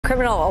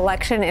criminal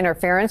election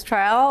interference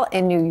trial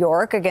in New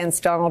York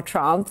against Donald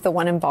Trump, the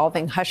one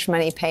involving hush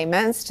money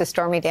payments to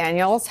Stormy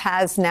Daniels,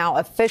 has now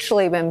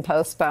officially been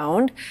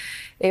postponed.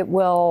 It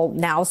will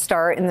now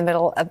start in the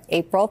middle of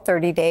April,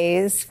 30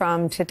 days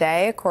from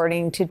today,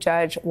 according to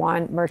Judge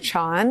Juan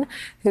Merchan,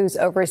 who's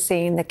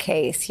overseeing the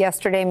case.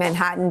 Yesterday,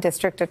 Manhattan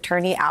District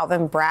Attorney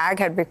Alvin Bragg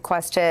had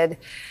requested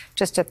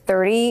just a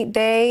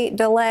 30-day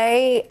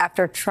delay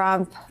after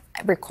Trump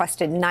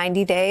requested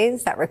 90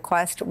 days. That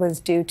request was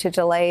due to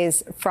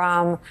delays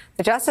from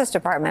the Justice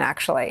Department,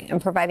 actually, in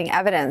providing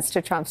evidence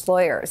to Trump's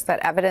lawyers. That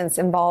evidence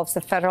involves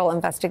a federal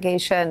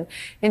investigation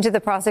into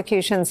the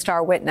prosecution's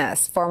star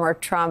witness, former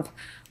Trump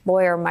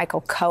lawyer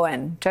Michael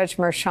Cohen. Judge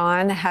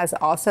Merchan has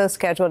also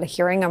scheduled a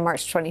hearing on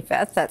March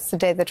 25th. That's the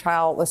day the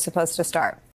trial was supposed to start.